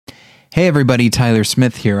Hey everybody, Tyler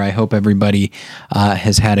Smith here. I hope everybody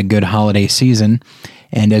has had a good holiday season.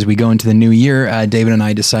 And as we go into the new year, David and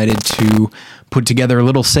I decided to put together a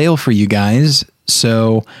little sale for you guys.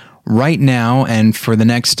 So right now and for the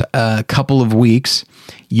next couple of weeks,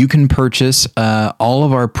 you can purchase all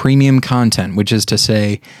of our premium content, which is to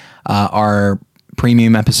say our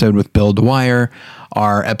premium episode with Bill Dwyer,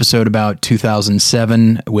 our episode about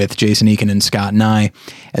 2007 with Jason Eakin and Scott Nye,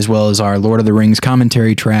 as well as our Lord of the Rings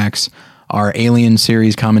commentary tracks, our Alien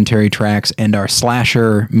series commentary tracks, and our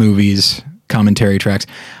slasher movies commentary tracks.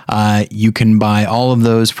 You can buy all of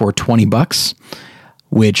those for $20,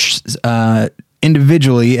 which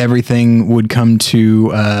individually everything would come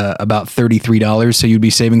to about $33. So you'd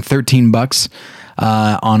be saving $13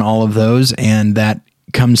 on all of those, and that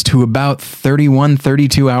comes to about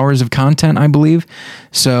 32 hours of content, I believe.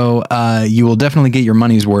 So you will definitely get your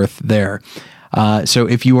money's worth there. So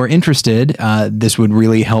if you are interested, this would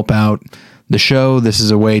really help out the show. This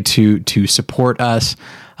is a way to support us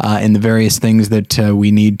in the various things that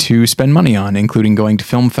we need to spend money on, including going to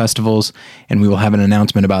film festivals, and we will have an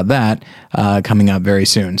announcement about that coming up very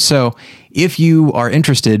soon. So if you are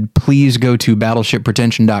interested, please go to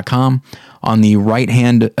battleshippretension.com. On the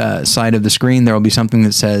right-hand side of the screen, there will be something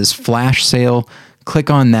that says Flash Sale. Click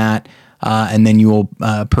on that, and then you will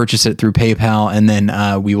purchase it through PayPal, and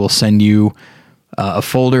then we will send you a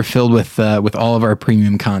folder filled with all of our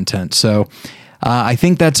premium content. So I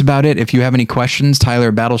think that's about it. If you have any questions, Tyler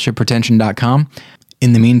at battleshippretension.com.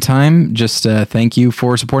 In the meantime, just thank you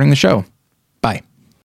for supporting the show.